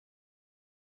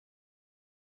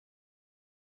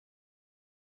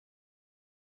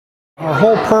Our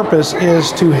whole purpose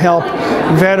is to help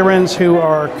veterans who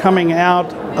are coming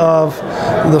out of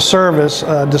the service,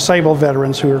 disabled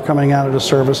veterans who are coming out of the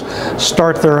service,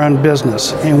 start their own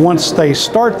business. And once they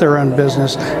start their own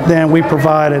business, then we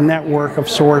provide a network of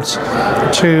sorts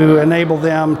to enable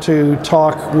them to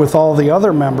talk with all the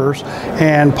other members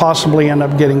and possibly end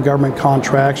up getting government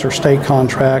contracts or state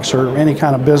contracts or any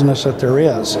kind of business that there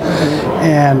is.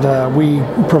 And we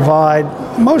provide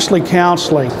mostly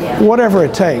counseling, whatever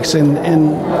it takes. And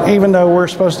even though we're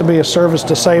supposed to be a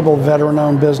service-disabled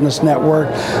veteran-owned business network,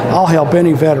 I'll help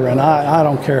any veteran. I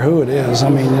don't care who it is. I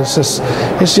mean, it's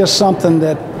just something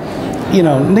that, you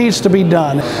know, needs to be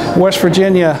done. West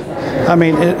Virginia, I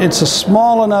mean, it's a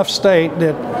small enough state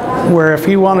that where if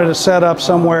you wanted to set up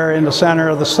somewhere in the center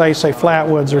of the state, say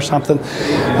Flatwoods or something,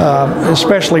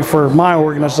 especially for my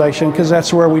organization, because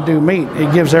that's where we do meet,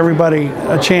 it gives everybody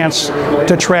a chance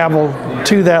to travel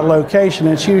to that location.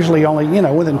 It's usually only, you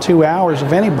know, within 2 hours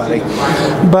of anybody.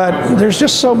 But there's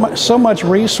just so much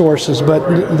resources.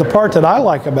 But the part that I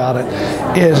like about it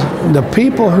is the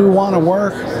people who want to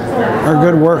work are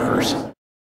good workers.